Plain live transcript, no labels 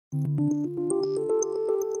So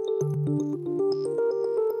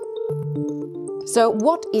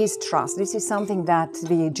what is trust? This is something that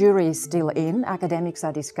the jury is still in. Academics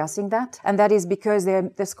are discussing that. And that is because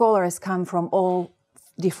the scholars come from all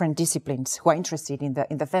different disciplines who are interested in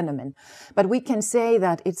the phenomenon. But we can say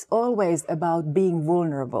that it's always about being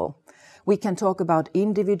vulnerable. We can talk about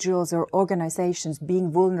individuals or organizations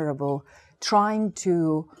being vulnerable, trying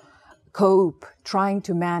to cope, trying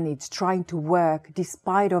to manage, trying to work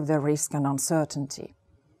despite of the risk and uncertainty.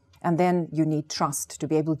 And then you need trust to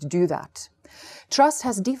be able to do that. Trust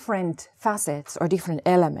has different facets or different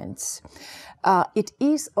elements. It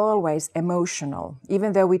is always emotional,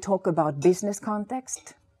 even though we talk about business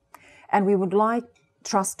context, and we would like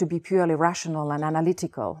trust to be purely rational and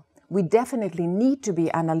analytical. We definitely need to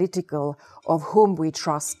be analytical of whom we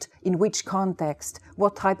trust, in which context,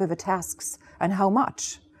 what type of tasks, and how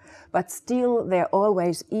much. But still, there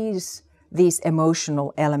always is this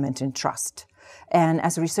emotional element in trust. And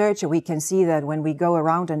as a researcher, we can see that when we go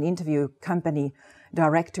around and interview company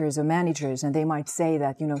directors or managers, and they might say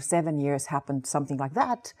that, 7 years happened, something like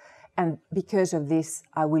that. And because of this,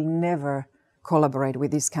 I will never collaborate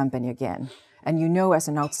with this company again. And as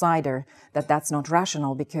an outsider that that's not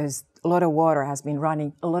rational, because a lot of water has been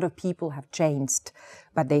running, a lot of people have changed,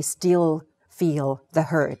 but they still feel the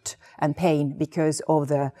hurt and pain because of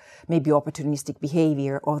the maybe opportunistic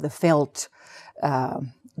behavior or the felt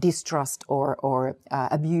distrust or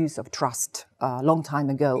abuse of trust a long time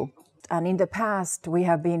ago. And in the past, we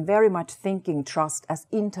have been very much thinking trust as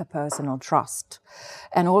interpersonal trust.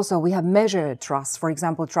 And also we have measured trust, for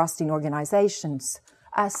example, trust in organizations,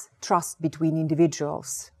 as trust between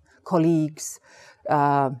individuals, colleagues,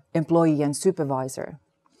 employee and supervisor.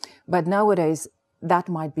 But nowadays, that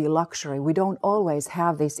might be luxury. We don't always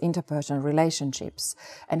have these interpersonal relationships.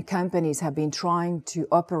 And companies have been trying to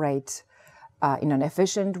operate in an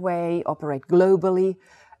efficient way, operate globally,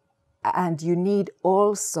 and you need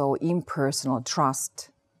also impersonal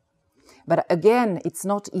trust. But again, it's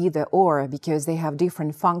not either or, because they have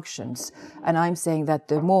different functions. And I'm saying that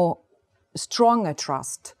the for stronger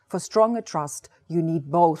trust, you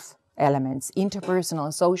need both elements,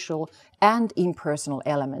 interpersonal, social, and impersonal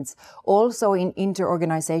elements. Also in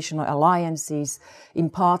interorganizational alliances, in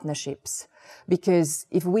partnerships. Because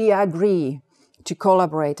if we agree to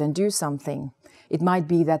collaborate and do something, it might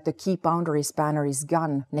be that the key boundary spanner is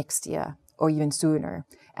gone next year or even sooner.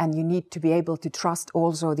 And you need to be able to trust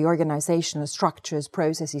also the organizational structures,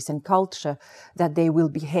 processes, and culture that they will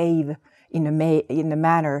behave in a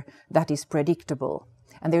manner that is predictable.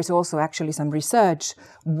 And there's also actually some research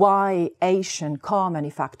why Asian car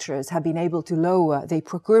manufacturers have been able to lower their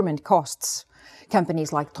procurement costs,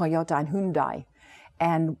 companies like Toyota and Hyundai.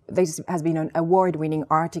 And this has been an award-winning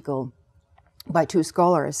article by two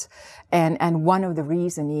scholars. And one of the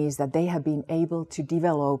reasons is that they have been able to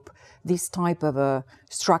develop this type of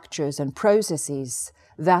structures and processes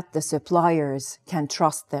that the suppliers can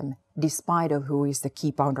trust them despite of who is the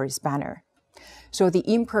key boundary spanner. So the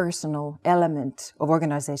impersonal element of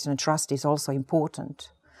organizational trust is also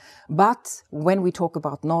important. But when we talk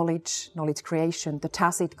about knowledge creation, the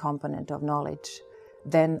tacit component of knowledge,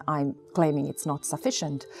 then I'm claiming it's not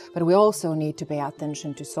sufficient. But we also need to pay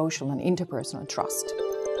attention to social and interpersonal trust.